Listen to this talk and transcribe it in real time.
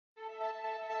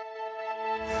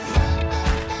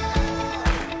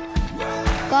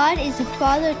God is a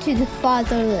father to the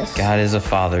fatherless. God is a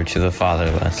father to the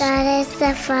fatherless. God is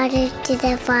the father to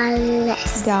the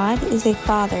fatherless. God is a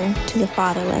father to the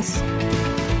fatherless.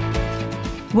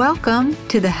 Welcome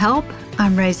to the Help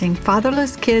I'm Raising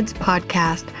Fatherless Kids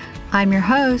podcast. I'm your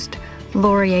host,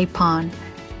 Lori Apon.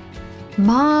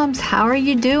 Moms, how are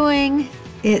you doing?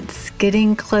 It's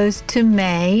getting close to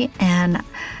May, and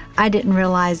I didn't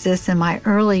realize this in my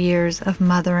early years of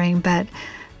mothering, but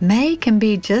May can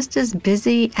be just as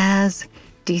busy as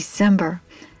December.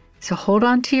 So hold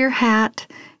on to your hat.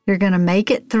 You're going to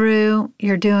make it through.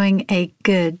 You're doing a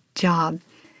good job.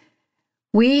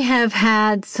 We have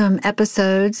had some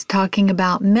episodes talking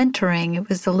about mentoring. It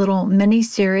was a little mini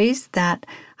series that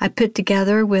I put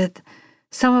together with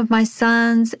some of my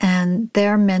sons and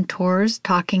their mentors,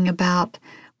 talking about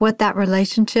what that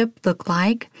relationship looked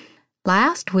like.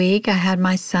 Last week, I had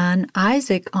my son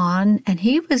Isaac on, and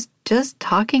he was just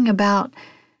talking about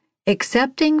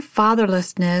accepting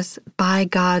fatherlessness by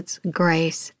God's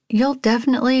grace. You'll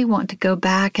definitely want to go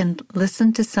back and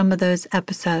listen to some of those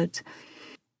episodes.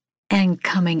 And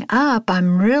coming up,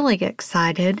 I'm really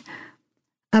excited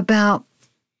about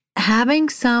having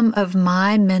some of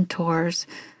my mentors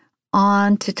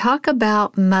on to talk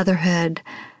about motherhood.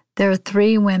 There are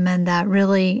 3 women that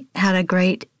really had a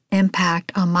great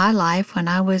impact on my life when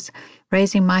I was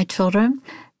raising my children.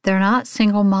 They're not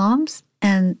single moms,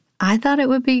 and I thought it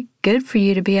would be good for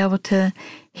you to be able to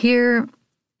hear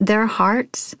their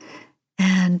hearts.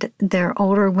 And they're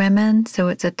older women, so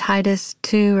it's a Titus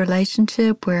II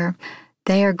relationship where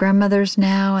they are grandmothers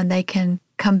now, and they can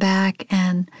come back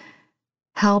and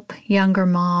help younger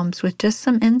moms with just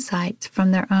some insights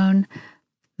from their own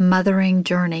mothering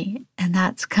journey. And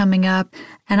that's coming up.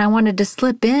 And I wanted to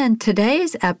slip in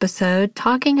today's episode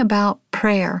talking about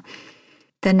prayer.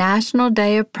 The National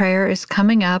Day of Prayer is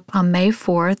coming up on May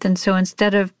 4th. And so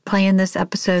instead of playing this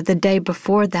episode the day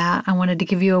before that, I wanted to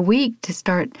give you a week to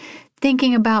start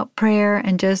thinking about prayer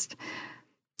and just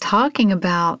talking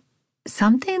about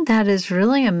something that is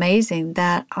really amazing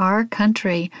that our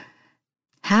country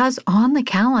has on the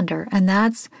calendar, and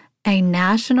that's a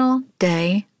National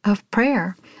Day of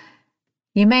Prayer.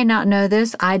 You may not know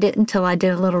this. I didn't until I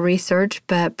did a little research,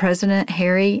 but President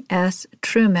Harry S.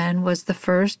 Truman was the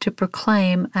first to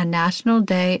proclaim a National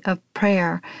Day of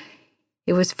Prayer.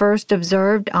 It was first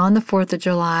observed on the 4th of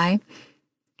July,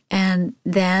 and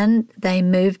then they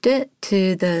moved it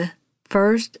to the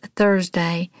first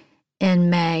Thursday in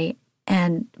May.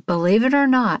 And believe it or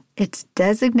not, it's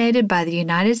designated by the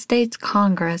United States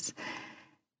Congress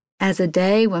as a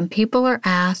day when people are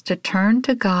asked to turn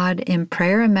to God in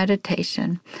prayer and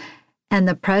meditation. And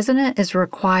the president is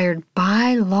required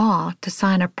by law to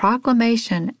sign a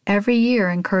proclamation every year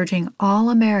encouraging all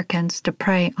Americans to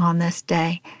pray on this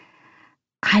day.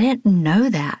 I didn't know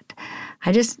that.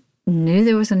 I just knew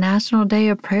there was a National Day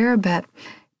of Prayer, but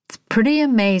it's pretty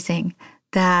amazing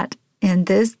that in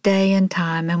this day and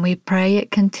time, and we pray it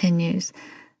continues,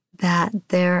 that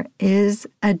there is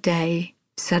a day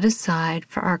set aside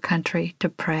for our country to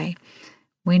pray.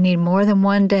 We need more than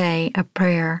one day of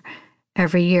prayer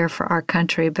every year for our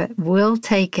country, but we'll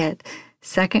take it.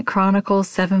 2 Chronicles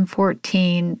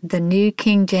 7:14, the New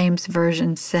King James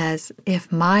Version says,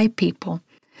 "If my people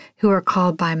who are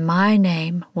called by my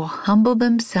name will humble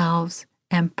themselves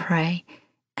and pray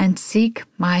and seek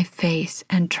my face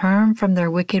and turn from their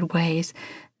wicked ways,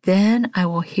 then I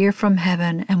will hear from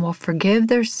heaven and will forgive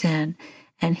their sin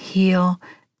and heal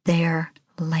their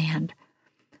land."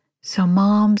 So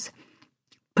moms,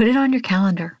 put it on your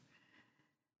calendar.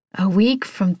 A week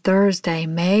from Thursday,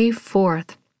 May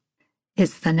 4th,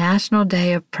 it's the National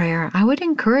Day of Prayer. I would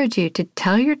encourage you to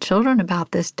tell your children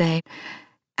about this day.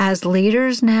 As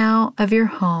leaders now of your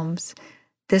homes,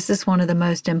 this is one of the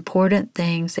most important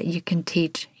things that you can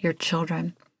teach your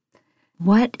children.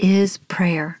 What is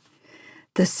prayer?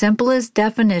 The simplest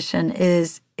definition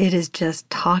is it is just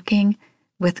talking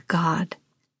with God.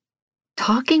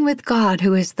 Talking with God,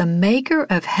 who is the maker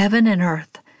of heaven and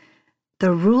earth,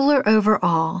 the ruler over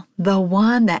all, the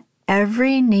one that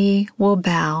every knee will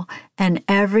bow and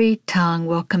every tongue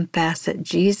will confess that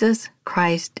Jesus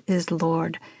Christ is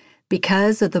Lord.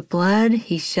 Because of the blood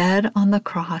he shed on the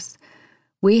cross,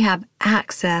 we have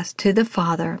access to the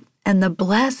Father and the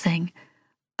blessing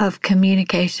of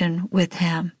communication with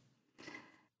him.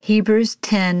 Hebrews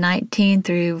 10:19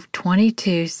 through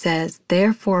 22 says,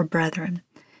 "Therefore, brethren,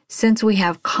 since we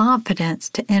have confidence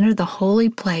to enter the holy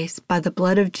place by the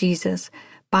blood of Jesus,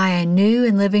 by a new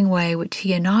and living way which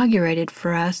he inaugurated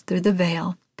for us through the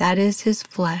veil, that is his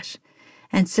flesh,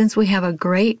 and since we have a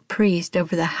great priest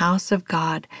over the house of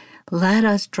God, let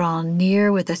us draw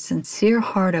near with a sincere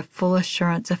heart of full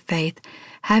assurance of faith,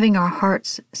 having our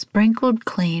hearts sprinkled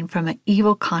clean from an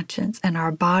evil conscience and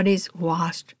our bodies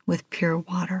washed with pure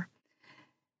water.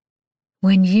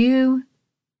 When you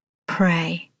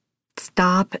pray,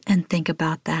 stop and think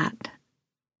about that.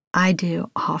 I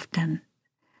do often.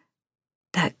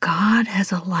 That God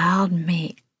has allowed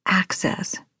me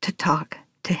access to talk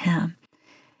to Him.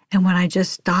 And when I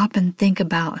just stop and think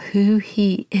about who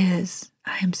He is,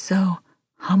 I am so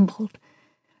humbled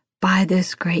by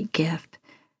this great gift.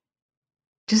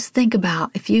 Just think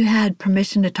about if you had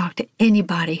permission to talk to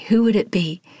anybody, who would it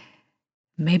be?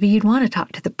 Maybe you'd want to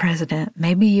talk to the president.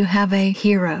 Maybe you have a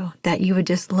hero that you would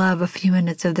just love a few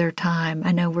minutes of their time.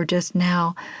 I know we're just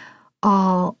now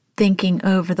all thinking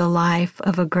over the life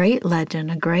of a great legend,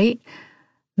 a great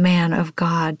man of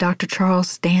God, Dr. Charles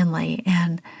Stanley,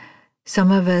 and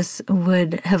some of us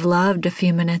would have loved a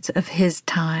few minutes of his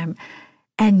time.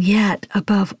 And yet,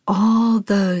 above all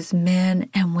those men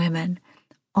and women,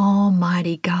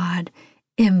 Almighty God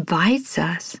invites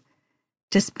us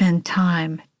to spend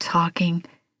time talking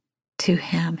to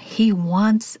Him. He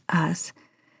wants us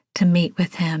to meet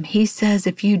with Him. He says,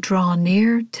 if you draw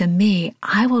near to me,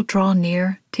 I will draw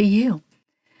near to you.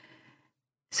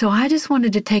 So I just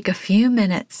wanted to take a few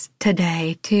minutes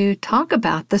today to talk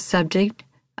about the subject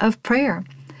of prayer.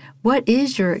 What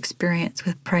is your experience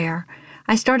with prayer?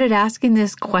 I started asking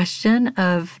this question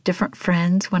of different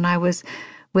friends when I was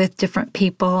with different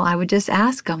people. I would just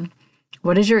ask them,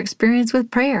 what is your experience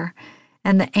with prayer?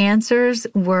 And the answers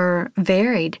were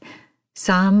varied.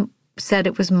 Some said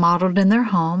it was modeled in their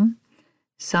home.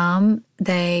 Some,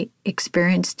 they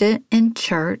experienced it in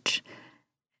church.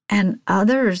 And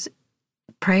others,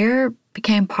 prayer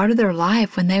became part of their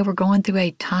life when they were going through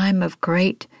a time of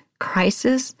great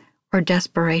crisis or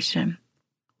desperation.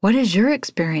 What is your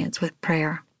experience with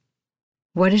prayer?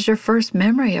 What is your first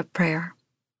memory of prayer?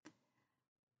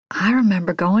 I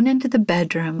remember going into the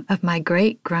bedroom of my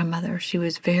great-grandmother. She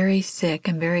was very sick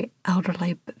and very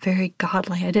elderly, but very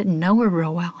godly. I didn't know her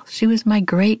real well. She was my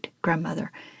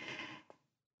great-grandmother.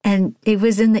 And it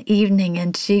was in the evening,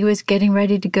 and she was getting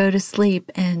ready to go to sleep,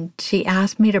 and she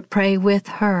asked me to pray with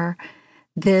her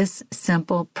this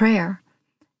simple prayer.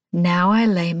 Now I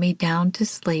lay me down to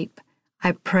sleep.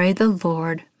 I pray the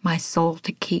Lord my soul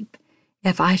to keep.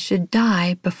 If I should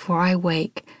die before I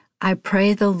wake, I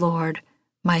pray the Lord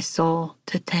my soul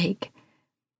to take.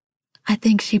 I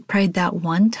think she prayed that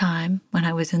one time when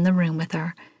I was in the room with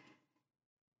her,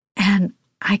 and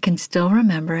I can still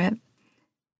remember it,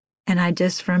 and I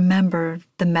just remember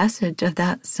the message of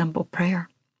that simple prayer.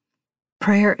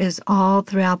 Prayer is all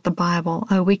throughout the Bible.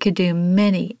 Oh, we could do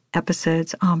many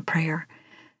episodes on prayer,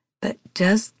 but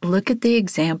just look at the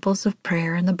examples of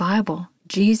prayer in the Bible.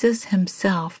 Jesus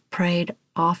Himself prayed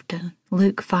often.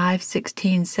 Luke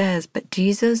 5:16 says, but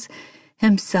Jesus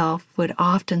Himself would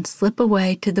often slip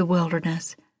away to the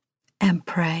wilderness and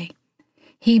pray.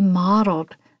 He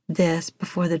modeled this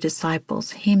before the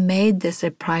disciples. He made this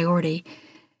a priority.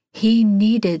 He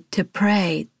needed to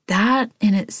pray. That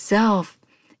in itself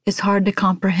is hard to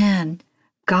comprehend.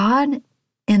 God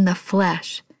in the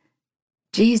flesh,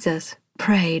 Jesus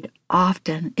prayed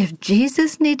often. If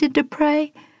Jesus needed to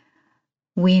pray,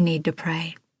 we need to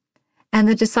pray. And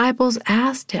the disciples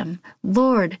asked Him,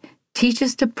 Lord, teach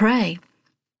us to pray.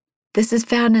 This is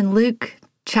found in Luke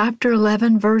chapter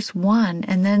 11, verse 1,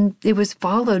 and then it was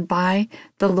followed by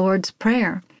the Lord's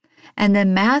Prayer. And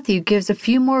then Matthew gives a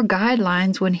few more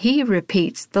guidelines when he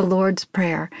repeats the Lord's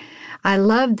Prayer. I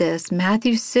love this.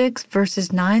 Matthew 6,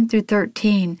 verses 9 through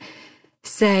 13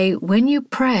 say, when you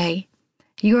pray,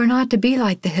 you are not to be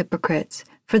like the hypocrites,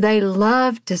 for they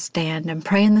love to stand and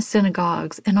pray in the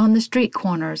synagogues and on the street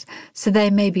corners, so they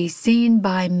may be seen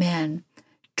by men.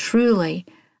 Truly,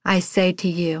 I say to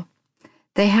you,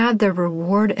 they have their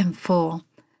reward in full.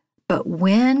 But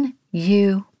when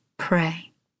you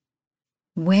pray,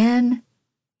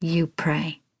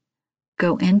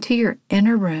 go into your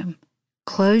inner room,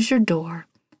 close your door,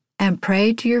 and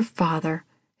pray to your Father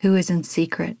who is in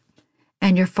secret.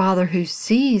 And your Father who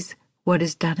sees what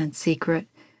is done in secret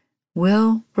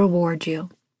will reward you.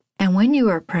 And when you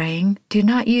are praying, do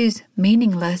not use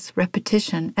meaningless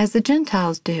repetition as the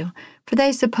Gentiles do, for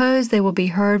they suppose they will be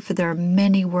heard for their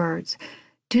many words.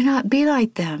 Do not be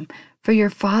like them, for your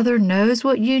Father knows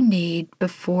what you need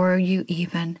before you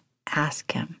even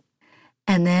ask Him.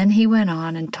 And then He went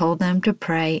on and told them to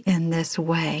pray in this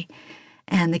way.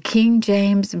 And the King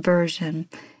James Version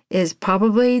is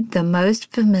probably the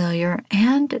most familiar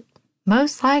and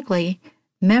most likely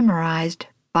memorized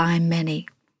by many.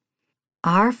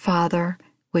 Our Father,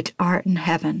 which art in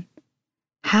heaven,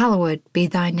 hallowed be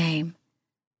thy name.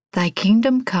 Thy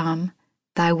kingdom come,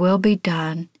 thy will be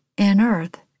done, in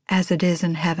earth as it is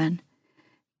in heaven.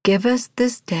 Give us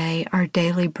this day our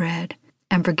daily bread,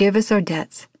 and forgive us our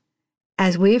debts,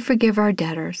 as we forgive our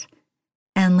debtors.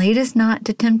 And lead us not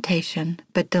into temptation,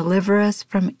 but deliver us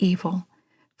from evil.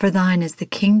 For thine is the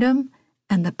kingdom,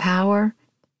 and the power,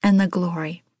 and the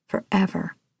glory,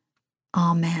 forever.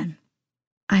 Amen.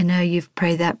 I know you've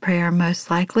prayed that prayer most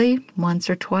likely once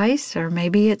or twice, or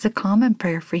maybe it's a common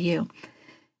prayer for you.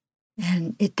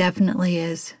 And it definitely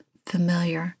is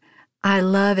familiar. I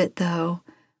love it, though,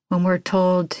 when we're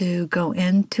told to go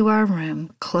into our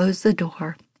room, close the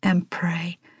door, and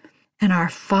pray. And our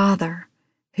Father,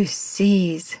 who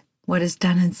sees what is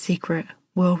done in secret,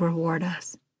 will reward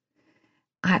us.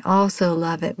 I also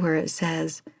love it where it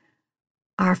says,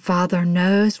 our Father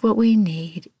knows what we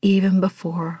need even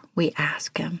before we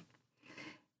ask Him.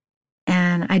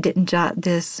 And I didn't jot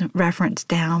this reference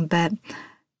down, but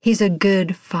He's a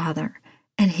good Father,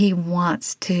 and He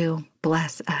wants to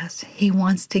bless us. He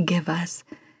wants to give us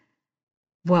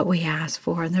what we ask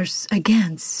for. And there's,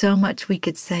 again, so much we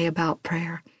could say about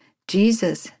prayer.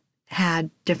 Jesus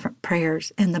had different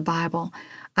prayers in the Bible.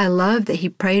 I love that He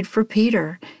prayed for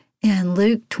Peter. In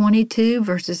Luke 22,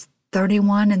 verses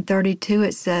 31 and 32,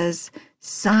 it says,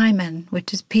 Simon,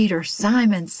 which is Peter,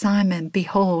 Simon, Simon,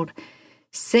 behold,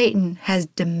 Satan has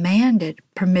demanded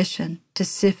permission to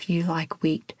sift you like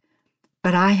wheat.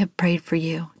 But I have prayed for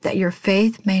you, that your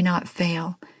faith may not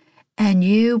fail. And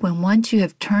you, when once you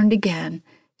have turned again,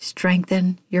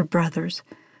 strengthen your brothers.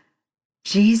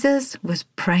 Jesus was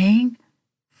praying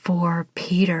for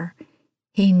Peter.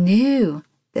 He knew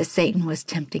that Satan was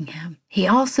tempting him. He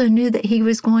also knew that he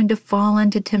was going to fall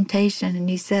into temptation. And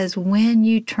he says, when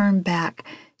you turn back,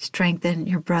 strengthen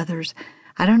your brothers.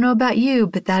 I don't know about you,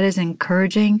 but that is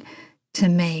encouraging to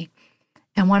me.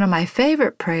 And one of my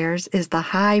favorite prayers is the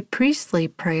high priestly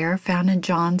prayer found in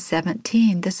John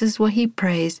 17. This is what he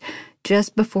prays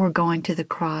just before going to the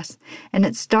cross. And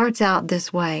it starts out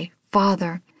this way,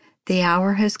 Father, the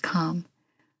hour has come.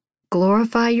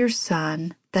 Glorify your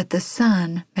Son, that the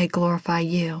Son may glorify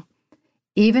you,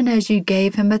 even as you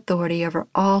gave him authority over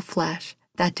all flesh,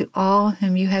 that to all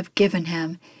whom you have given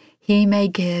him, he may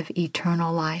give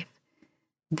eternal life.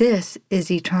 This is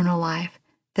eternal life,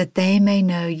 that they may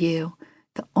know you,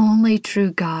 the only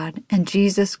true God, and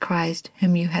Jesus Christ,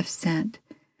 whom you have sent.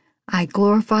 I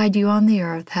glorified you on the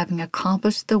earth, having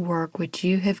accomplished the work which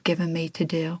you have given me to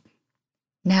do.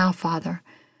 Now, Father,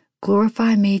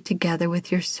 glorify me together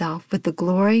with yourself, with the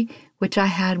glory which I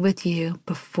had with you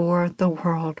before the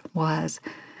world was.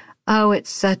 Oh,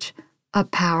 it's such a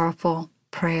powerful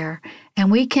prayer.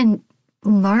 And we can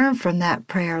learn from that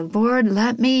prayer. Lord,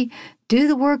 let me do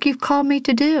the work you've called me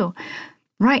to do.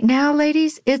 Right now,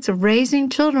 ladies, it's raising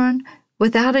children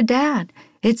without a dad.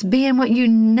 It's being what you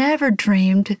never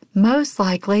dreamed, most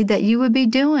likely, that you would be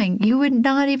doing. You would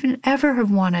not even ever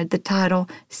have wanted the title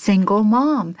single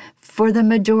mom for the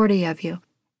majority of you.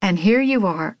 And here you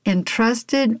are,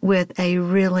 entrusted with a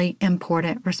really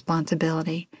important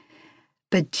responsibility.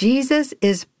 But Jesus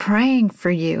is praying for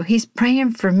you. He's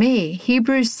praying for me.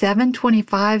 Hebrews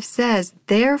 7:25 says,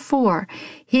 therefore,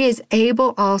 he is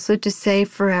able also to save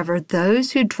forever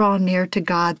those who draw near to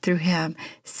God through him,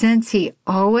 since he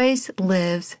always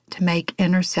lives to make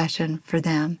intercession for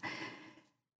them.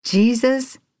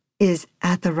 Jesus is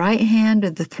at the right hand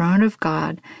of the throne of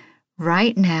God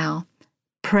right now,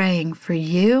 praying for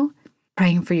you,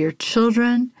 praying for your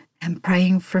children, and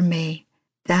praying for me.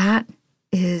 That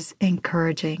is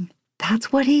encouraging.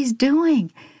 That's what he's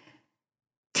doing.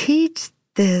 Teach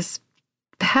this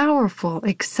powerful,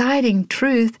 exciting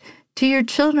truth to your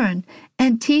children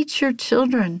and teach your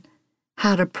children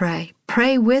how to pray.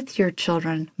 Pray with your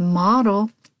children.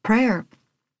 Model prayer.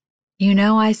 You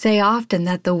know, I say often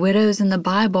that the widows in the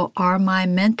Bible are my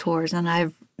mentors, and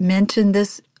I've mentioned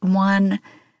this one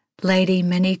lady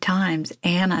many times,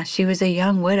 Anna. She was a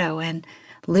young widow, and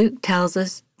Luke tells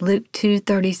us, Luke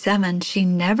 2:37, she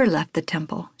never left the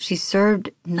temple. She served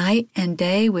night and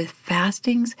day with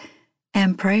fastings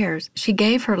and prayers. She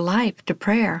gave her life to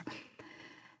prayer.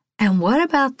 And what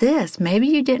about this? Maybe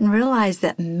you didn't realize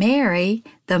that Mary,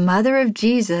 the mother of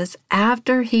Jesus,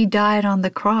 after he died on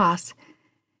the cross,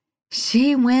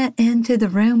 she went into the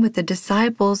room with the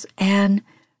disciples and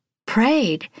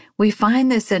prayed. We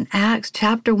find this in Acts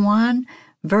chapter 1,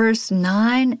 verse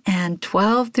 9 and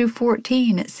 12 through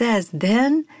 14. It says,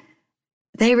 then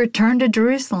they returned to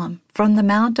Jerusalem from the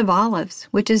Mount of Olives,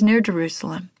 which is near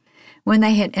Jerusalem. When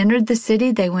they had entered the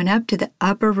city, they went up to the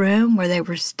upper room where they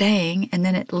were staying, and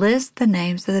then it lists the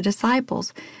names of the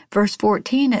disciples. Verse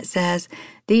 14, it says,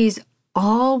 these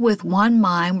all with one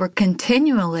mind were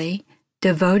continually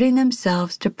devoting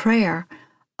themselves to prayer,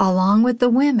 along with the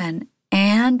women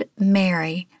and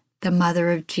Mary, the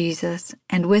mother of Jesus,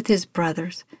 and with his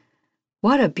brothers.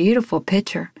 What a beautiful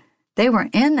picture. They were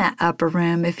in that upper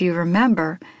room, if you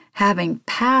remember, having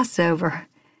Passover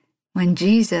when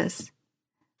Jesus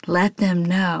let them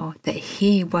know that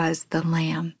he was the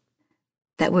lamb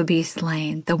that would be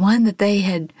slain, the one that they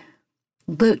had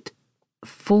looked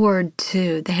forward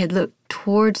to. They had looked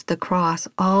towards the cross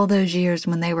all those years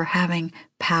when they were having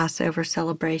Passover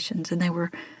celebrations, and they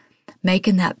were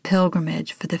making that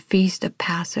pilgrimage for the feast of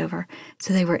Passover.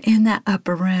 So they were in that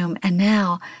upper room, and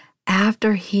now,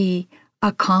 after he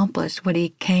accomplished what he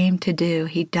came to do,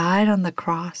 he died on the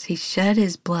cross, he shed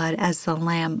his blood as the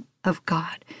Lamb of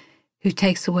God who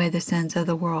takes away the sins of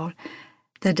the world.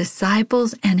 The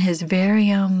disciples and his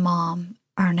very own mom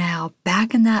are now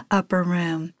back in that upper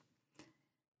room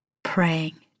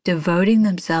praying, devoting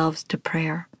themselves to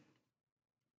prayer.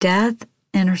 Death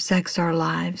intersects our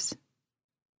lives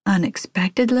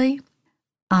unexpectedly,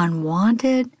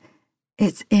 unwanted,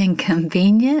 it's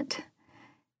inconvenient,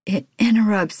 it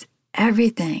interrupts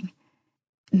everything.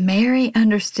 Mary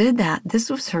understood that.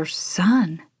 This was her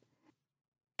son.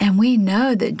 And we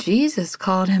know that Jesus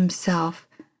called himself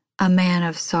a man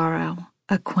of sorrow,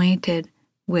 acquainted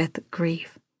with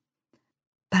grief.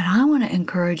 But I want to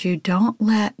encourage you, don't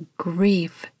let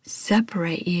grief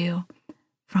separate you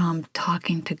from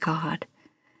talking to God.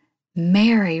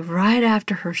 Mary, right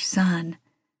after her son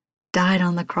died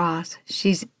on the cross,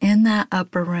 she's in that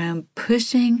upper room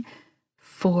pushing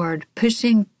forward,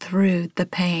 pushing through the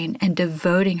pain and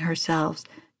devoting herself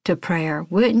to prayer.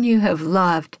 Wouldn't you have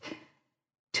loved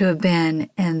to have been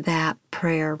in that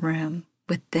prayer room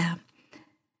with them?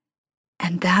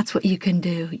 And that's what you can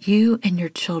do. You and your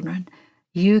children,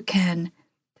 you can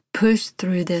push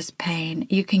through this pain.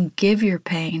 You can give your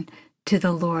pain to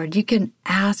the Lord. You can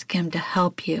ask him to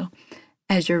help you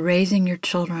as you're raising your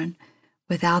children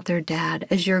without their dad,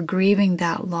 as you're grieving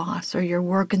that loss, or you're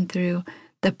working through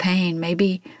the pain.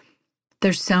 Maybe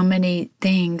there's so many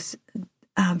things,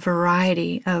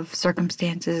 variety of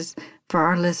circumstances for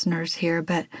our listeners here,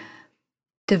 but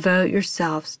devote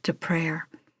yourselves to prayer.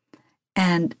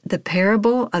 And the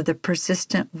parable of the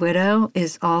persistent widow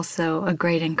is also a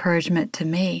great encouragement to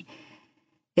me.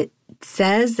 It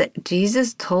says that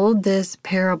Jesus told this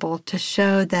parable to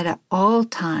show that at all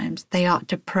times they ought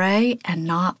to pray and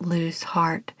not lose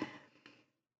heart.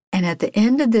 And at the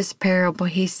end of this parable,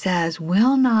 he says,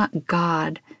 will not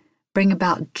God bring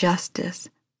about justice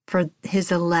for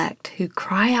his elect who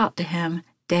cry out to him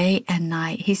day and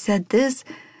night? He said this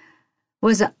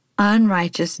was an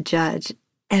unrighteous judge.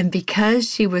 And because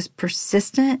she was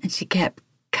persistent and she kept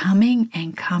coming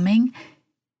and coming,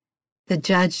 the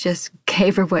judge just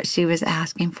gave her what she was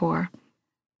asking for.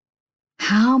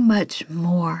 How much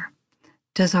more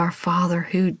does our Father,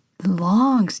 who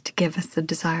longs to give us the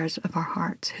desires of our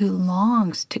hearts, who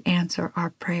longs to answer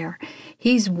our prayer,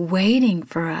 he's waiting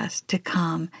for us to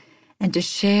come and to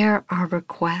share our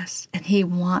requests, and he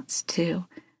wants to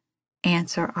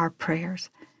answer our prayers.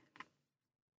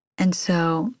 And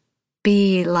so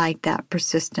be like that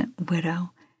persistent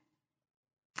widow.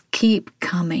 Keep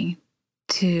coming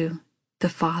to the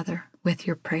Father with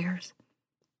your prayers.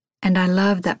 And I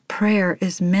love that prayer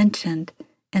is mentioned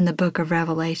in the book of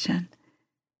Revelation.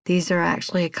 These are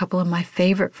actually a couple of my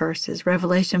favorite verses.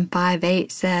 Revelation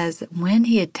 5:8 says, when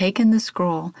he had taken the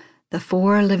scroll, the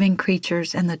 4 living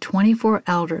creatures and the 24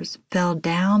 elders fell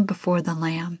down before the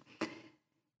Lamb,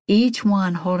 each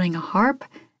one holding a harp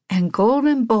and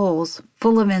golden bowls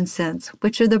full of incense,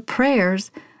 which are the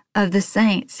prayers of the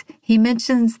saints. He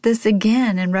mentions this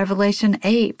again in Revelation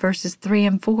 8, verses 3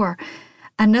 and 4.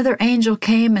 Another angel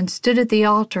came and stood at the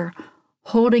altar,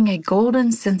 holding a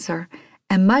golden censer,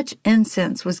 and much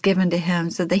incense was given to him,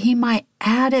 so that he might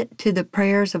add it to the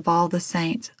prayers of all the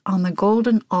saints on the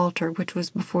golden altar which was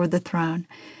before the throne.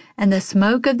 And the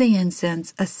smoke of the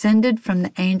incense ascended from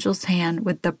the angel's hand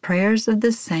with the prayers of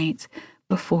the saints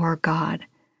before God.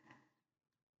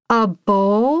 A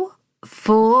bowl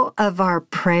full of our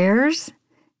prayers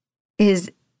is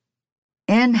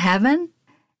in heaven,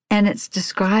 and it's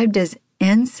described as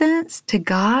incense to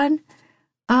God.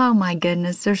 Oh my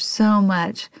goodness, there's so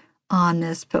much on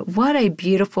this, but what a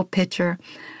beautiful picture.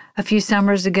 A few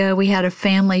summers ago, we had a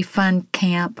family fun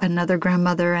camp. Another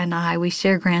grandmother and I, we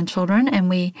share grandchildren, and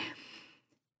we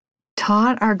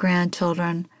taught our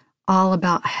grandchildren all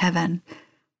about heaven.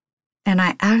 And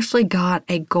I actually got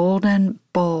a golden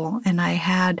bowl, and I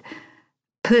had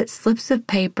put slips of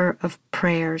paper of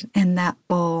prayers in that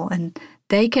bowl, and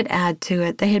they could add to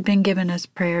it. They had been giving us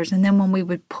prayers, and then when we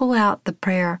would pull out the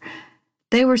prayer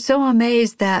They were so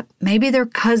amazed that maybe their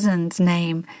cousin's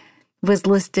name was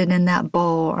listed in that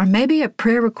bowl, or maybe a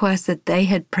prayer request that they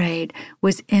had prayed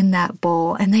was in that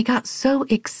bowl, and they got so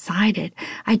excited.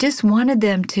 I just wanted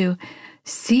them to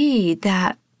see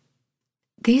that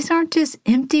these aren't just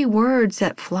empty words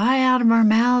that fly out of our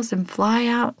mouths and fly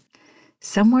out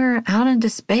somewhere out into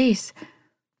space.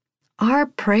 Our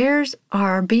prayers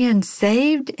are being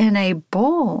saved in a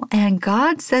bowl, and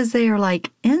God says they are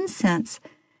like incense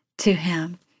to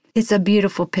Him. It's a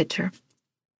beautiful picture.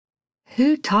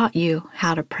 Who taught you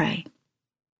how to pray?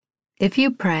 If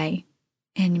you pray,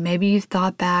 and maybe you've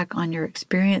thought back on your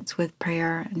experience with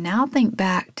prayer, now think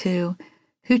back to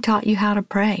who taught you how to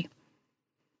pray.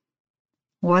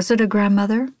 Was it a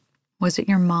grandmother? Was it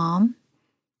your mom?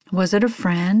 Was it a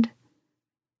friend?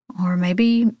 Or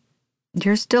maybe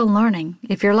you're still learning.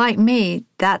 If you're like me,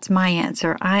 that's my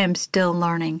answer. I am still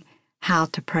learning how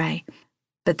to pray.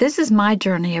 But this is my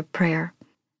journey of prayer.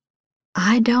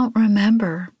 I don't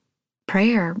remember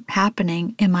prayer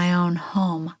happening in my own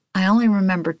home. I only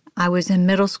remember I was in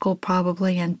middle school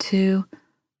probably, and 2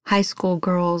 high school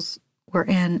girls were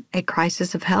in a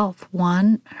crisis of health.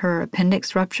 One, her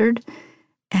appendix ruptured,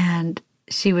 and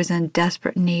she was in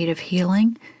desperate need of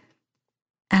healing.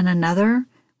 And another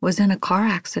was in a car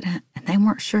accident, and they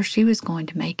weren't sure she was going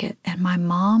to make it. And my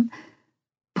mom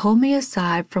pulled me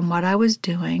aside from what I was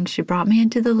doing. She brought me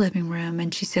into the living room,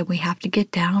 and she said, "We have to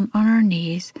get down on our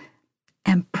knees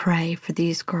and pray for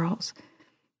these girls."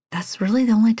 That's really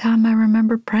the only time I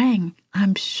remember praying.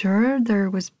 I'm sure there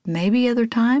was maybe other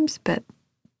times, but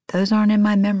those aren't in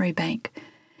my memory bank.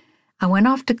 I went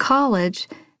off to college,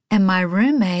 and my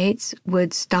roommates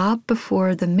would stop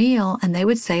before the meal, and they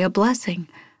would say a blessing.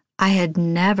 I had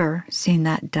never seen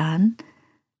that done.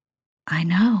 I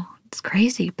know, it's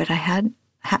crazy, but I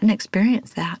hadn't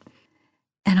experienced that.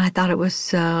 And I thought it was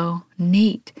so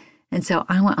neat. And so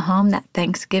I went home that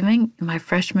Thanksgiving in my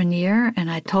freshman year, and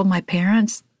I told my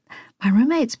parents, my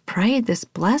roommates prayed this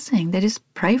blessing. They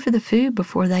just pray for the food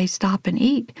before they stop and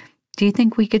eat. Do you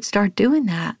think we could start doing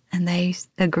that? And they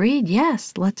agreed,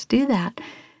 yes, let's do that.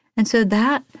 And so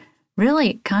that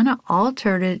really kind of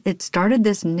altered it. It started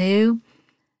this new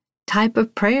type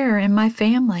of prayer in my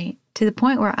family, to the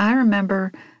point where I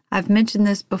remember, I've mentioned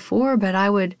this before, but I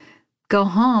would go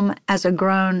home as a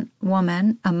grown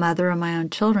woman, a mother of my own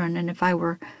children, and if I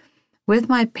were with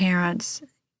my parents,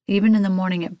 even in the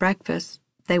morning at breakfast,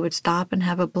 they would stop and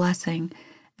have a blessing,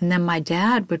 and then my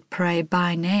dad would pray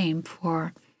by name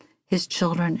for his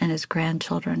children and his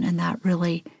grandchildren, and that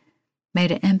really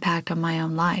made an impact on my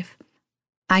own life.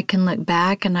 I can look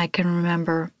back and I can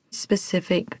remember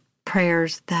specific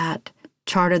prayers that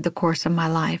charted the course of my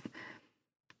life.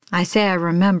 I say I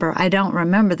remember. I don't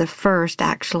remember the first,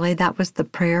 actually. That was the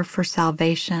prayer for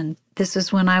salvation. This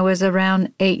is when I was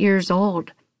around 8 years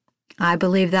old. I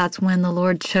believe that's when the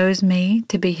Lord chose me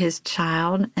to be His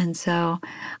child, and so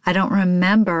I don't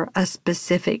remember a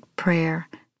specific prayer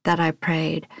that I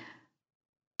prayed,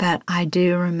 but I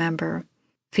do remember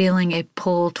feeling a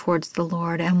pull towards the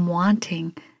Lord and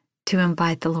wanting to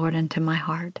invite the Lord into my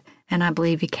heart. And I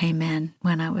believe He came in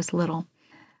when I was little.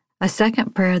 A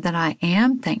second prayer that I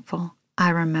am thankful I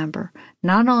remember,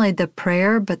 not only the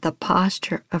prayer, but the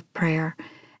posture of prayer.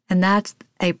 And that's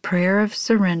a prayer of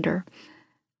surrender.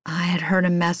 I had heard a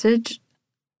message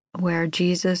where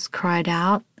Jesus cried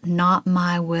out, "Not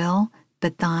my will,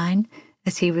 but thine,"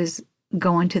 as He was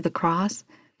going to the cross.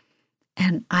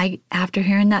 And after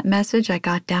hearing that message, I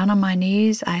got down on my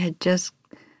knees. I had just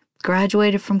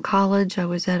graduated from college. I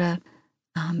was at a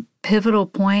pivotal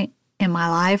point in my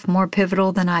life, more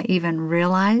pivotal than I even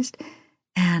realized,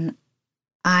 and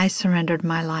I surrendered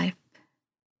my life.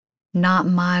 Not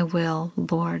my will,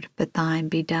 Lord, but thine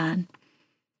be done.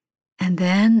 And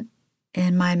then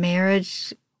in my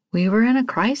marriage, we were in a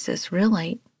crisis,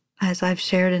 really. As I've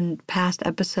shared in past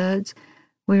episodes,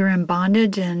 we were in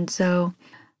bondage, and so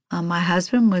my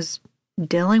husband was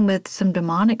dealing with some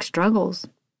demonic struggles.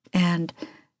 And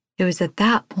it was at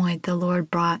that point the Lord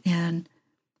brought in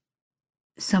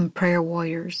some prayer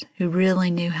warriors who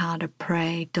really knew how to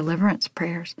pray deliverance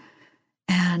prayers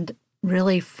and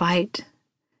really fight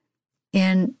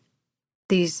in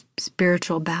these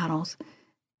spiritual battles.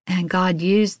 And God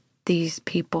used these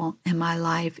people in my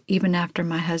life, even after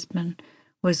my husband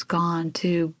was gone,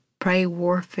 to pray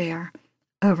warfare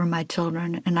over my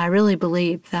children. And I really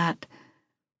believe that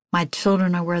my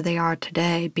children are where they are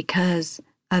today because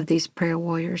of these prayer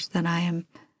warriors that I am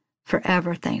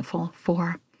forever thankful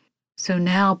for. So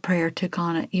now prayer took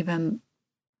on an even,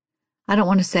 I don't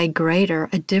want to say greater,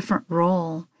 a different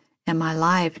role in my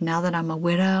life. Now that I'm a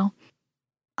widow,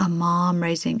 a mom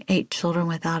raising 8 children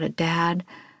without a dad,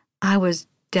 I was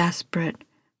desperate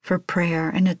for prayer.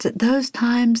 And it's at those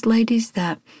times, ladies,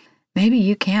 that maybe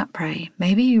you can't pray.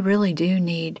 Maybe you really do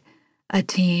need a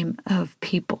team of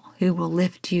people who will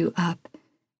lift you up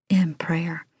in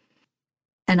prayer.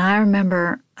 And I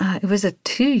remember it was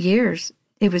 2 years.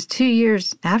 It was 2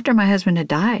 years after my husband had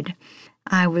died.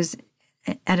 I was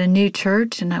at a new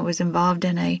church, and I was involved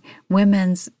in a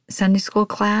women's Sunday school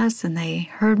class, and they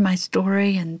heard my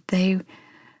story, and they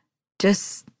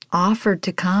just offered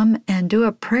to come and do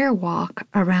a prayer walk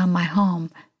around my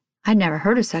home. I'd never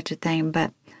heard of such a thing,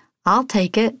 but I'll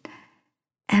take it.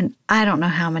 And I don't know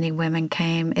how many women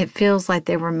came. It feels like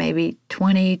there were maybe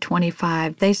 20,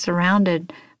 25. They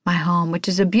surrounded my home, which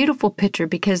is a beautiful picture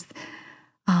because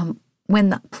when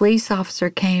the police officer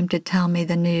came to tell me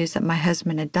the news that my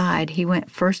husband had died, he went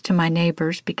first to my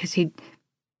neighbors because he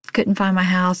couldn't find my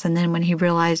house. And then when he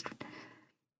realized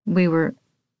we were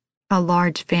a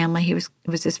large family, it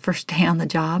was his first day on the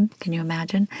job. Can you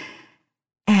imagine?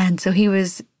 And so he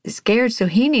was scared, so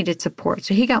he needed support.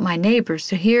 So he got my neighbors.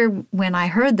 So here, when I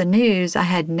heard the news, I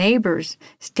had neighbors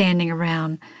standing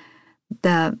around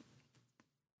the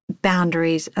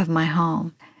boundaries of my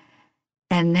home.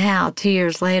 And now, 2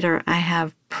 years later, I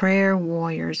have prayer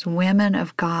warriors, women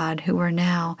of God, who are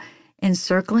now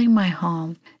encircling my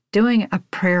home, doing a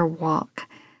prayer walk.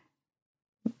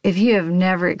 If you have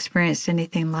never experienced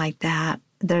anything like that,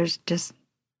 there's just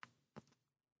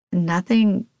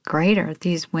nothing greater.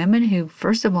 These women who,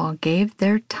 first of all, gave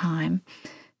their time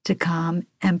to come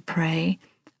and pray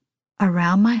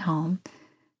around my home,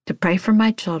 to pray for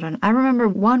my children. I remember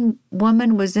one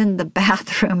woman was in the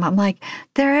bathroom. I'm like,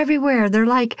 they're everywhere. They're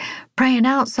like praying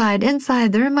outside,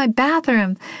 inside. They're in my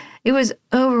bathroom. It was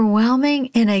overwhelming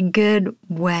in a good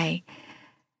way.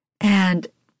 And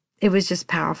it was just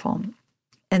powerful.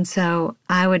 And so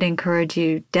I would encourage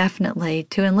you definitely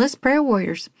to enlist prayer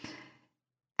warriors.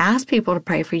 Ask people to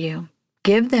pray for you.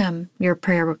 Give them your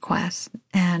prayer requests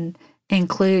and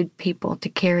include people to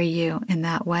carry you in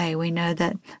that way. We know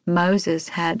that Moses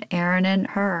had Aaron and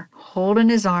Hur holding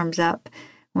his arms up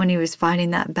when he was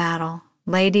fighting that battle.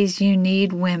 Ladies, you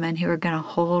need women who are going to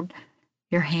hold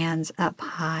your hands up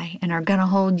high and are going to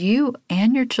hold you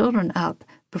and your children up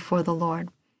before the Lord.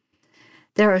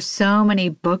 There are so many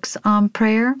books on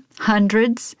prayer,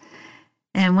 hundreds.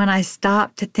 And when I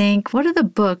stop to think, what are the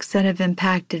books that have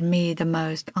impacted me the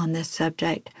most on this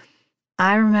subject?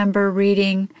 I remember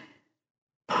reading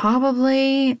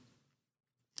probably,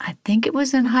 I think it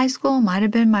was in high school, might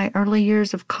have been my early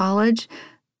years of college,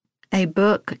 a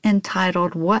book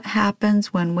entitled What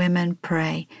Happens When Women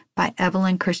Pray by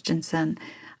Evelyn Christensen.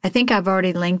 I think I've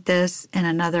already linked this in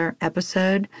another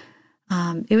episode.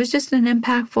 It was just an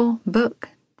impactful book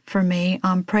for me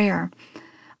on prayer.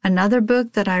 Another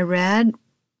book that I read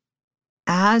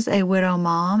as a widow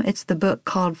mom, it's the book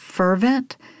called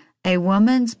Fervent, A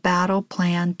Woman's Battle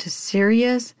Plan to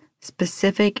Serious,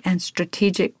 Specific, and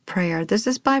Strategic Prayer. This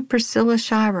is by Priscilla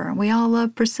Shirer. We all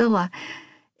love Priscilla.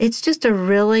 It's just a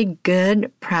really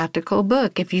good, practical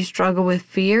book. If you struggle with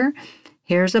fear,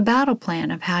 here's a battle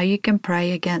plan of how you can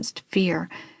pray against fear.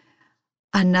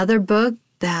 Another book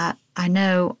that I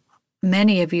know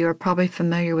many of you are probably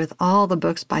familiar with, all the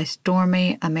books by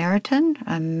Stormy American.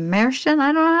 I don't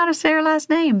know how to say her last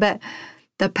name, but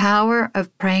The Power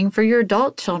of Praying for Your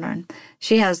Adult Children.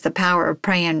 She has the power of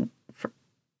praying for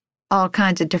all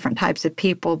kinds of different types of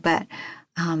people, but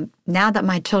now that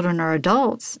my children are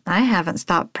adults, I haven't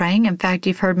stopped praying. In fact,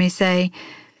 you've heard me say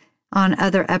on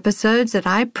other episodes that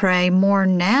I pray more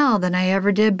now than I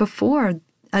ever did before.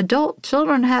 Adult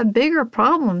children have bigger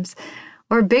problems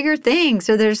or bigger things,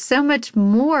 so there's so much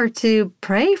more to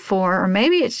pray for, or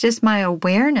maybe it's just my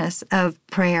awareness of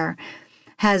prayer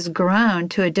has grown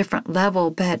to a different level,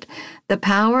 but the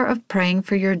power of praying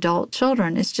for your adult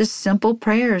children is just simple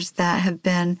prayers that have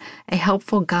been a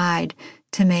helpful guide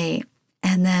to me.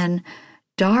 And then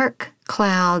Dark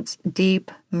Clouds,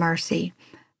 Deep Mercy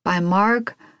by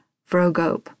Mark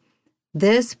Vroegop.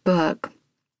 This book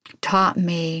taught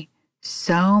me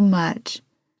so much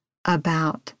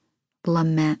about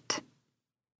lament.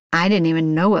 I didn't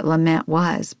even know what lament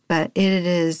was, but it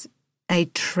is a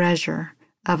treasure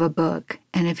of a book.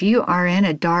 And if you are in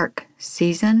a dark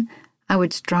season, I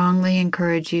would strongly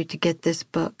encourage you to get this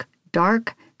book,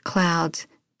 Dark Clouds,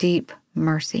 Deep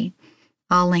Mercy.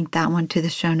 I'll link that one to the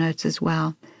show notes as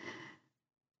well.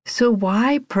 So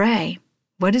why pray?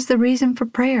 What is the reason for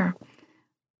prayer?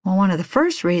 Well, one of the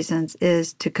first reasons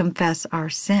is to confess our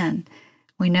sin.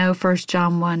 We know 1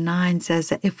 John 1:9 says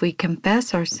that if we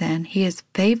confess our sin, He is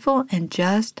faithful and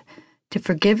just to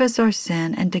forgive us our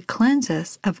sin and to cleanse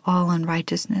us of all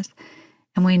unrighteousness.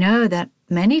 And we know that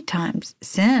many times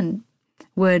sin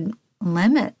would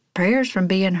limit prayers from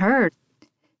being heard.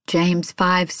 James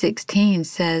 5:16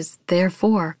 says,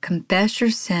 "Therefore, confess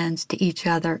your sins to each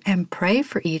other and pray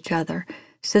for each other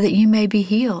so that you may be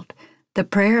healed. The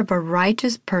prayer of a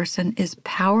righteous person is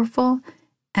powerful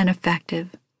and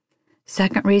effective."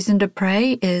 Second reason to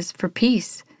pray is for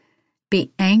peace.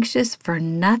 Be anxious for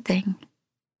nothing,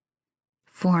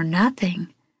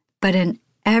 but in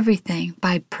everything,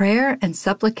 by prayer and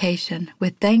supplication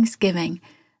with thanksgiving,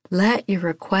 let your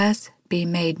requests be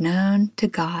made known to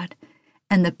God.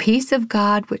 And the peace of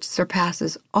God, which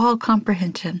surpasses all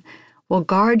comprehension, will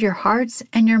guard your hearts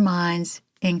and your minds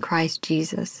in Christ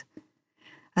Jesus.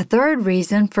 A third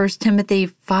reason, 1 Timothy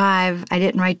 5, I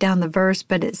didn't write down the verse,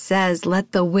 but it says,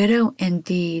 "Let the widow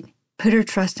indeed put her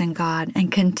trust in God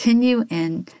and continue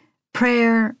in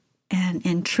prayer and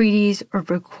entreaties or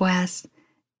requests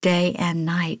day and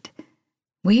night."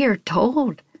 We are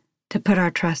told to put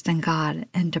our trust in God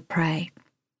and to pray.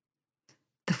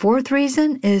 The fourth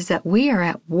reason is that we are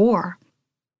at war.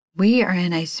 We are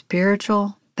in a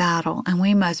spiritual battle, and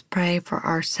we must pray for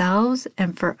ourselves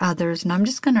and for others. And I'm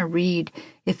just going to read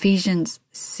Ephesians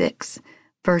 6,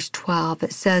 verse 12.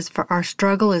 It says, "For our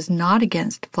struggle is not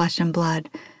against flesh and blood,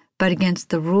 but against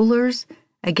the rulers,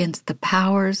 against the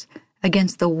powers,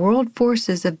 against the world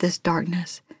forces of this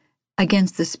darkness,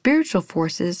 against the spiritual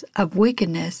forces of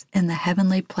wickedness in the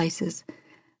heavenly places.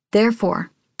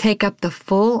 Therefore, take up the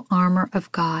full armor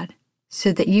of God,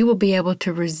 so that you will be able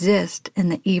to resist in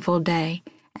the evil day,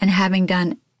 and having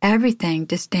done everything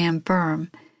to stand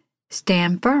firm.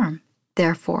 Stand firm,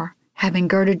 therefore, having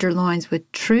girded your loins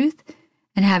with truth,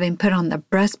 and having put on the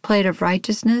breastplate of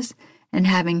righteousness, and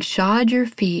having shod your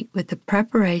feet with the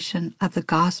preparation of the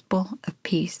gospel of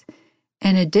peace.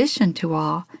 In addition to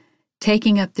all,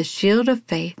 taking up the shield of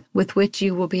faith, with which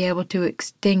you will be able to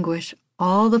extinguish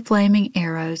all the flaming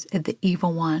arrows of the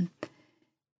evil one,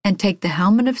 and take the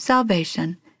helmet of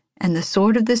salvation and the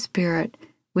sword of the Spirit,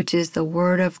 which is the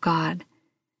word of God."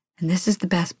 And this is the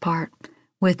best part.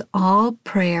 "With all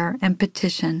prayer and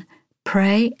petition,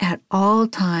 pray at all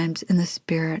times in the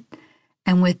Spirit,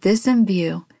 and with this in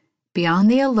view, be on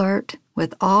the alert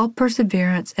with all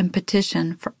perseverance and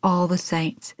petition for all the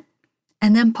saints."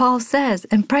 And then Paul says,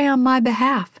 "And pray on my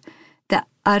behalf, that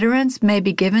utterance may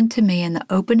be given to me in the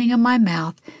opening of my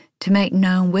mouth to make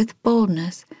known with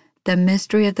boldness the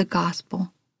mystery of the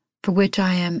gospel, for which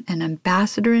I am an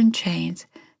ambassador in chains,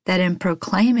 that in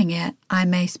proclaiming it I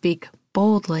may speak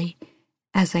boldly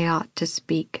as I ought to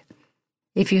speak."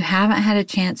 If you haven't had a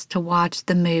chance to watch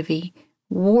the movie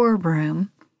War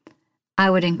Room, I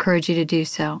would encourage you to do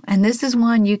so. And this is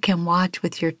one you can watch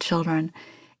with your children.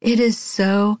 It is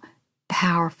so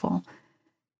powerful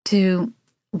to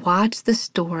watch the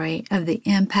story of the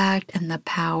impact and the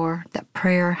power that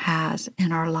prayer has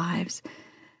in our lives.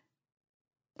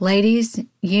 Ladies,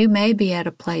 you may be at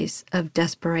a place of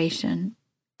desperation,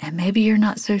 and maybe you're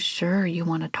not so sure you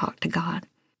want to talk to God.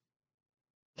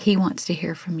 He wants to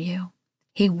hear from you.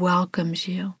 He welcomes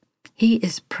you. He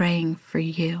is praying for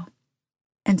you.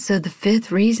 And so the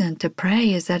fifth reason to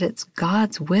pray is that it's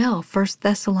God's will. 1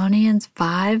 Thessalonians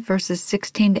 5, verses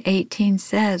 16 to 18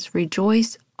 says,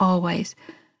 "Rejoice always,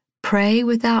 pray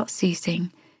without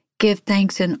ceasing, give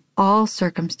thanks in all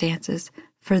circumstances,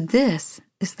 for this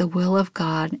is the will of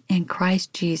God in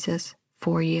Christ Jesus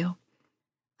for you."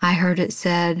 I heard it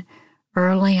said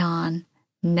early on,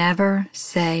 never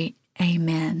say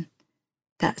amen.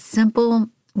 That simple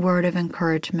word of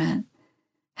encouragement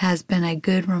has been a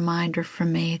good reminder for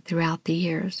me throughout the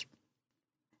years.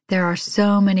 There are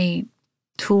so many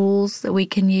tools that we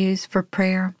can use for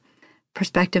prayer.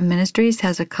 Perspective Ministries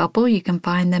has a couple. You can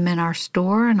find them in our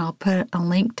store, and I'll put a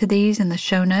link to these in the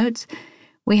show notes.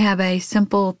 We have a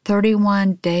simple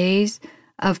 31 days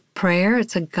of prayer.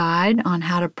 It's a guide on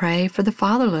how to pray for the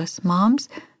fatherless. Moms,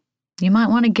 you might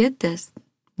want to get this.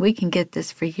 We can get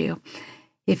this for you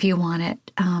if you want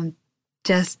it.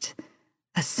 Just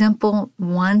a simple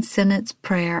one-sentence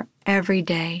prayer every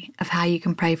day of how you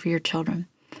can pray for your children.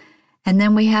 And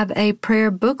then we have a prayer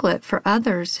booklet for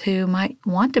others who might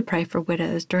want to pray for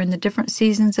widows during the different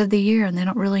seasons of the year, and they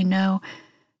don't really know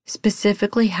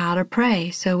specifically how to pray.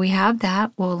 So we have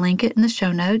that. We'll link it in the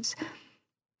show notes.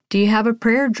 Do you have a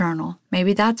prayer journal?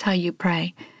 Maybe that's how you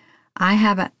pray. I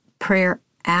have a prayer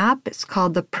app. It's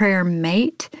called the Prayer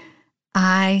Mate.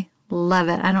 I love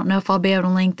it. I don't know if I'll be able to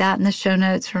link that in the show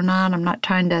notes or not. I'm not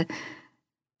trying to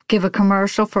give a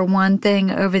commercial for one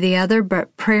thing over the other,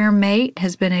 but Prayer Mate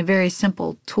has been a very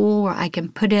simple tool where I can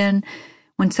put in,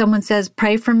 when someone says,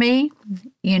 "Pray for me,"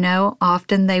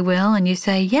 often they will, and you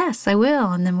say, "Yes, I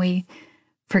will," and then we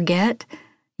forget.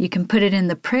 you can put it in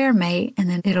the prayer mate, and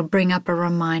then it'll bring up a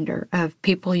reminder of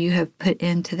people you have put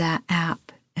into that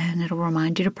app, and it'll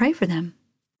remind you to pray for them.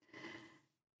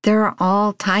 There are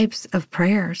all types of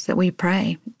prayers that we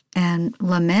pray, and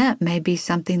lament may be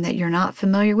something that you're not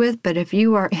familiar with, but if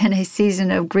you are in a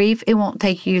season of grief, it won't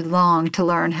take you long to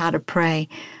learn how to pray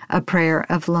a prayer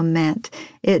of lament.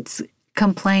 It's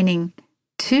complaining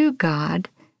to God,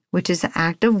 which is an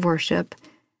act of worship,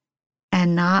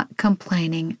 and not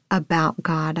complaining about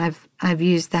God. I've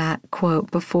used that quote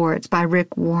before. It's by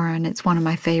Rick Warren. It's one of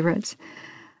my favorites.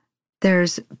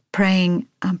 There's praying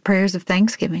prayers of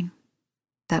thanksgiving,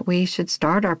 that we should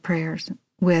start our prayers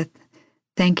with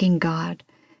thanking God.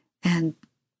 And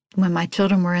when my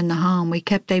children were in the home, we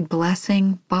kept a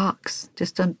blessing box,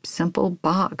 just a simple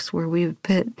box where we would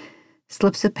put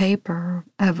slips of paper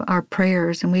of our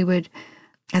prayers, and we would,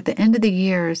 at the end of the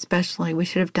year especially, we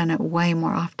should have done it way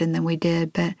more often than we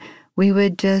did, but we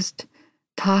would just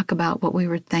talk about what we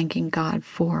were thanking God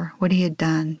for, what He had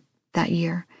done that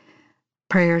year.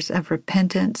 Prayers of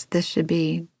repentance, this should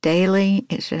be daily.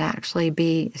 It should actually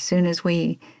be as soon as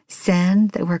we sin,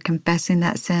 that we're confessing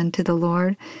that sin to the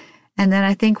Lord. And then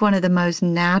I think one of the most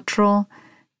natural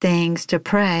things to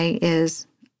pray is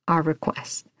our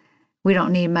requests. We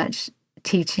don't need much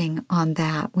teaching on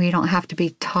that. We don't have to be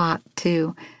taught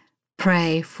to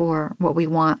pray for what we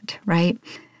want, right?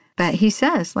 But He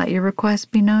says, let your requests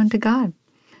be known to God.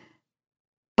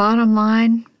 Bottom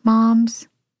line, moms,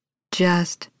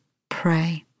 just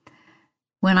pray.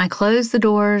 When I closed the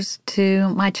doors to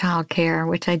my childcare,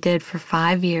 which I did for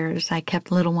 5 years, I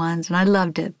kept little ones and I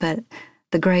loved it, but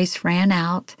the grace ran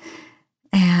out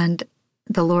and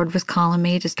the Lord was calling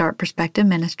me to start Perspective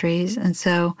Ministries. And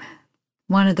so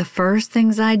one of the first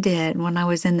things I did when I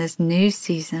was in this new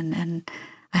season and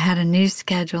I had a new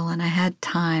schedule and I had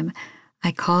time,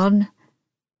 I called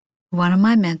one of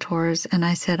my mentors and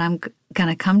I said, I'm going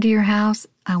to come to your house.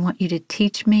 I want you to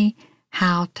teach me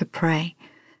how to pray.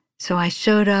 So I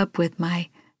showed up with my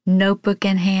notebook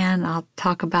in hand. I'll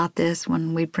talk about this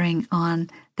when we bring on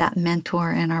that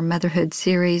mentor in our motherhood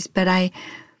series. But I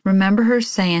remember her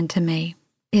saying to me,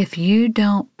 if you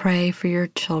don't pray for your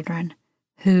children,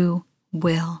 who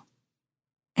will?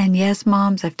 And yes,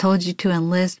 moms, I've told you to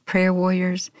enlist prayer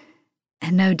warriors,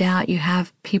 and no doubt you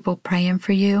have people praying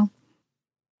for you.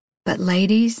 But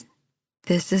ladies,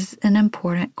 this is an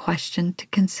important question to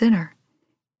consider.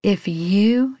 If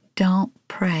you don't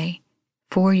pray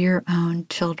for your own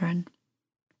children,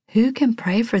 who can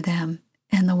pray for them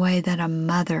in the way that a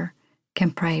mother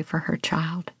can pray for her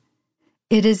child?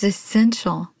 It is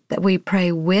essential that we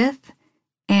pray with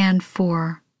and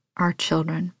for our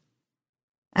children.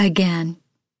 Again,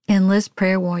 enlist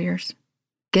prayer warriors,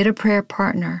 get a prayer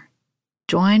partner,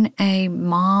 join a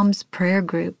mom's prayer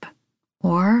group,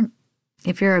 or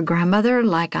if you're a grandmother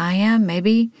like I am,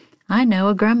 maybe I know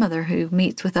a grandmother who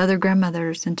meets with other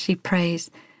grandmothers and she prays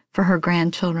for her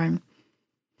grandchildren.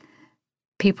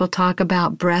 People talk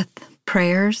about breath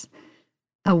prayers,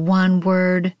 a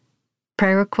one-word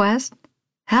prayer request,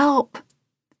 help.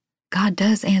 God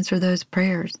does answer those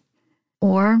prayers.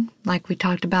 Or, like we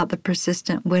talked about the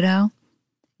persistent widow,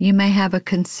 you may have a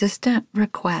consistent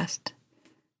request.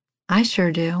 I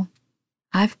sure do.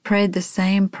 I've prayed the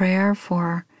same prayer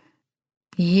for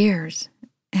years,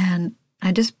 and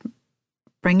I just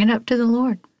bring it up to the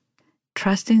Lord,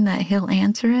 trusting that He'll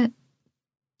answer it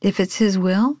if it's His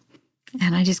will,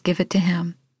 and I just give it to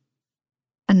Him.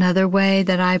 Another way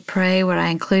that I pray, what I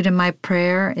include in my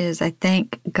prayer, is I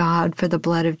thank God for the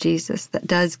blood of Jesus that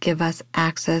does give us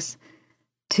access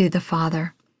to the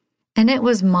Father. And it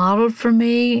was modeled for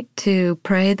me to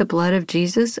pray the blood of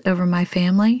Jesus over my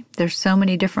family. There's so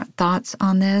many different thoughts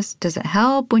on this. Does it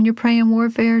help when you're praying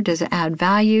warfare? Does it add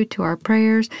value to our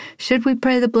prayers? Should we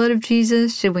pray the blood of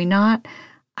Jesus? Should we not?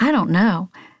 I don't know.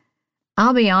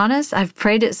 I'll be honest, I've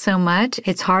prayed it so much,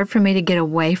 it's hard for me to get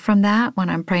away from that when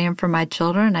I'm praying for my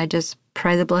children. I just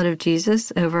pray the blood of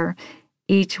Jesus over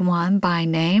each one by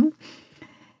name.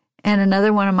 And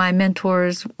another one of my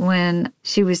mentors, when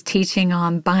she was teaching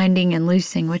on binding and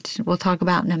loosing, which we'll talk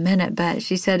about in a minute, but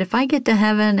she said, if I get to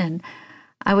heaven and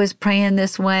I was praying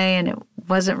this way and it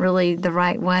wasn't really the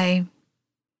right way,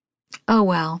 oh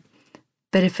well.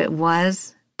 But if it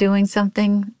was doing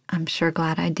something, I'm sure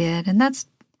glad I did. And that's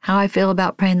how I feel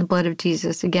about praying the blood of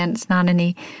Jesus. Again, it's not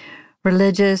any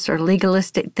religious or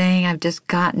legalistic thing. I've just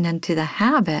gotten into the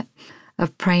habit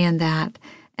of praying that.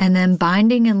 And then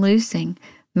binding and loosing.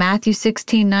 Matthew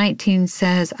 16:19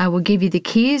 says, I will give you the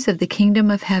keys of the kingdom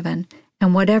of heaven,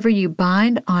 and whatever you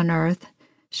bind on earth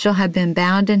shall have been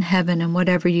bound in heaven, and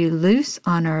whatever you loose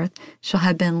on earth shall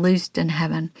have been loosed in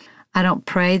heaven. I don't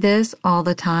pray this all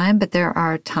the time, but there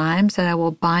are times that I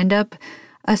will bind up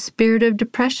a spirit of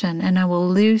depression and I will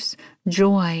loose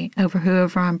joy over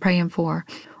whoever I'm praying for,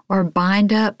 or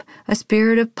bind up a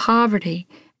spirit of poverty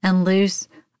and loose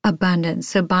abundance.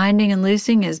 So binding and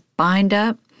loosing is bind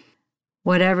up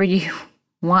whatever you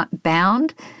want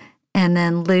bound and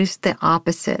then loose the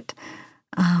opposite.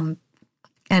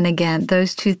 And again,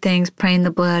 those two things, praying the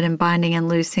blood and binding and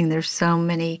loosing, there's so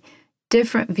many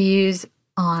different views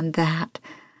on that.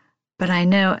 But I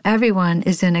know everyone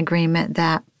is in agreement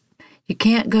that you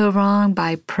can't go wrong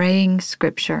by praying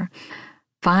Scripture.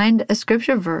 Find a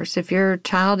Scripture verse. If your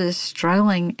child is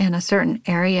struggling in a certain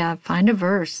area, find a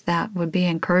verse that would be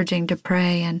encouraging to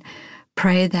pray and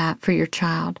pray that for your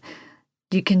child.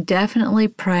 You can definitely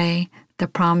pray the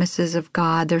promises of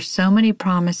God. There's so many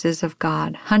promises of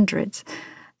God, hundreds.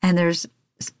 And there's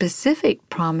specific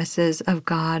promises of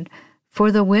God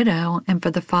for the widow and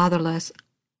for the fatherless.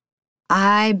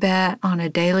 I bet on a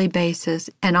daily basis,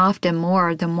 and often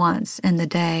more than once in the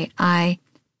day, I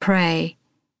pray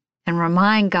and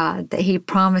remind God that He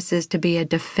promises to be a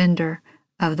defender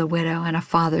of the widow and a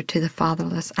father to the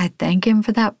fatherless. I thank Him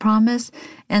for that promise,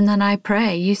 and then I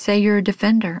pray. You say you're a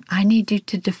defender. I need you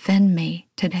to defend me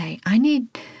today. I need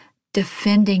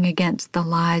defending against the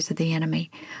lies of the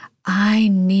enemy. I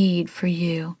need for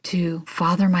you to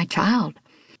father my child.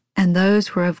 And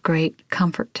those were of great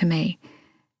comfort to me.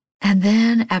 And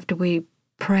then after we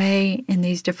pray in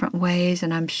these different ways,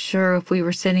 and I'm sure if we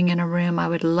were sitting in a room, I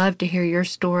would love to hear your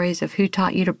stories of who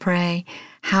taught you to pray,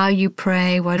 how you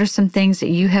pray, what are some things that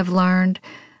you have learned.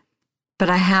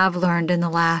 But I have learned in the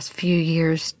last few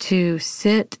years to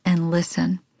sit and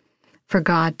listen for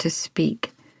God to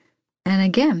speak. And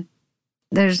again,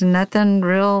 there's nothing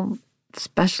real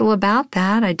special about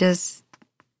that. I just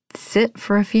sit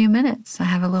for a few minutes. I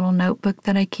have a little notebook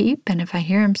that I keep, and if I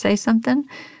hear Him say something,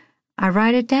 I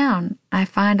write it down. I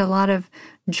find a lot of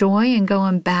joy in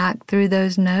going back through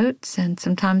those notes, and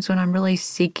sometimes when I'm really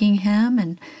seeking Him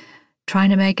and trying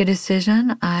to make a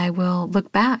decision, I will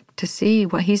look back to see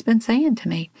what He's been saying to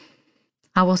me.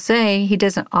 I will say He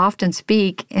doesn't often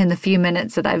speak in the few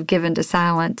minutes that I've given to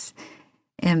silence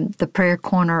in the prayer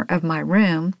corner of my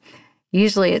room.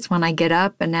 Usually it's when I get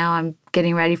up and now I'm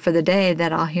getting ready for the day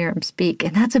that I'll hear Him speak.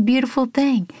 And that's a beautiful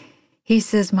thing. He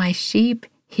says, my sheep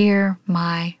hear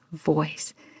my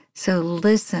voice. So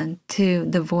listen to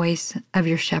the voice of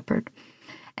your shepherd.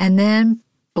 And then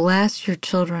bless your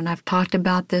children. I've talked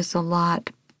about this a lot.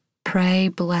 Pray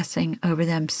blessing over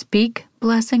them. Speak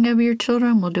blessing over your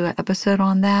children. We'll do an episode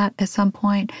on that at some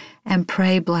point. And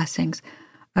pray blessings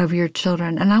over your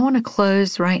children. And I want to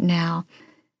close right now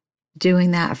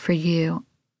doing that for you.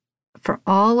 For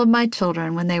all of my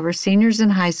children, when they were seniors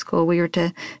in high school, we were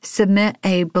to submit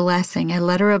a blessing, a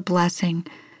letter of blessing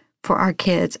for our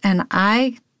kids. And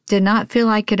I did not feel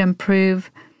I could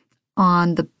improve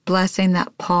on the blessing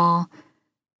that Paul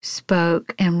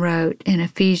spoke and wrote in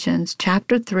Ephesians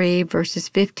chapter 3, verses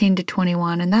 15 to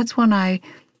 21. And that's one I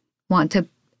want to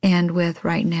end with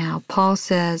right now. Paul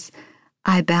says,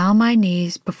 I bow my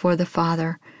knees before the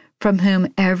Father, from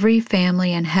whom every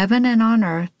family in heaven and on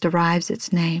earth derives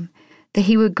its name, that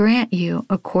He would grant you,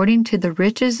 according to the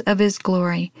riches of His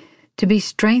glory, to be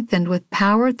strengthened with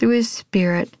power through His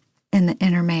Spirit in the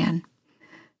inner man,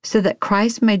 so that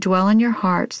Christ may dwell in your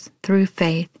hearts through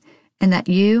faith, and that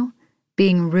you,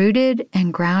 being rooted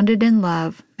and grounded in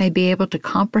love, may be able to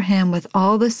comprehend with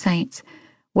all the saints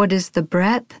what is the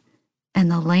breadth and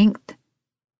the length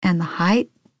and the height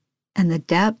and the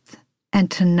depth, and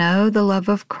to know the love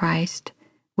of Christ,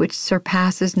 which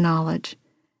surpasses knowledge,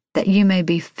 that you may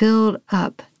be filled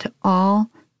up to all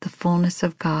the fullness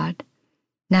of God.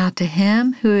 Now to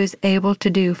Him who is able to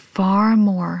do far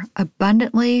more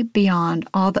abundantly beyond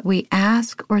all that we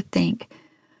ask or think,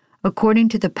 according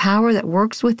to the power that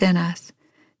works within us,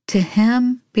 to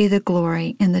Him be the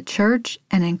glory in the church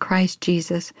and in Christ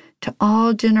Jesus to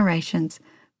all generations,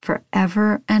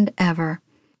 forever and ever.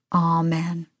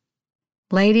 Amen.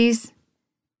 Ladies,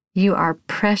 you are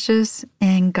precious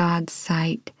in God's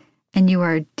sight, and you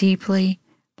are deeply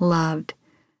loved.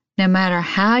 No matter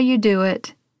how you do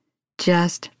it,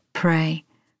 just pray.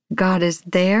 God is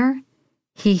there.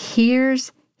 He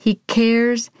hears. He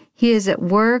cares. He is at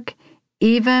work,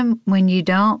 even when you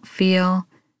don't feel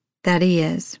that He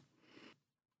is.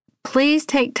 Please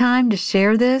take time to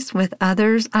share this with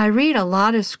others. I read a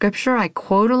lot of Scripture. I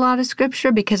quote a lot of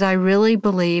Scripture because I really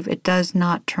believe it does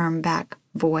not turn back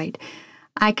void.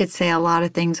 I could say a lot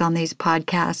of things on these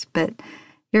podcasts, but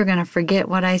you're going to forget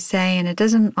what I say, and it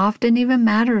doesn't often even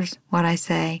matter what I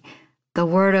say. The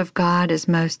Word of God is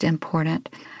most important.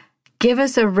 Give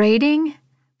us a rating,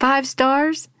 5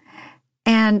 stars,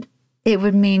 And it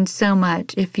would mean so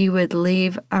much if you would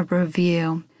leave a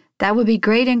review. That would be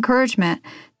great encouragement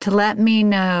to let me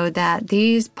know that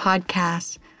these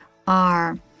podcasts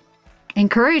are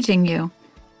encouraging you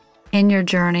in your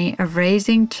journey of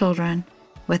raising children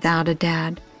without a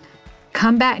dad.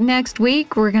 Come back next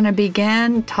week. We're going to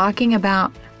begin talking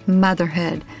about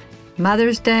motherhood.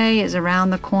 Mother's Day is around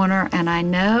the corner, and I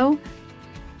know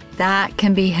that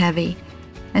can be heavy.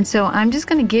 And so I'm just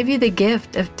going to give you the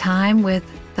gift of time with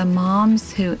the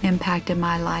moms who impacted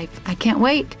my life. I can't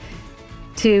wait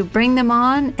to bring them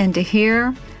on and to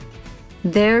hear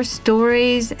their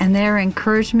stories and their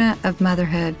encouragement of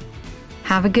motherhood.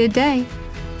 Have a good day.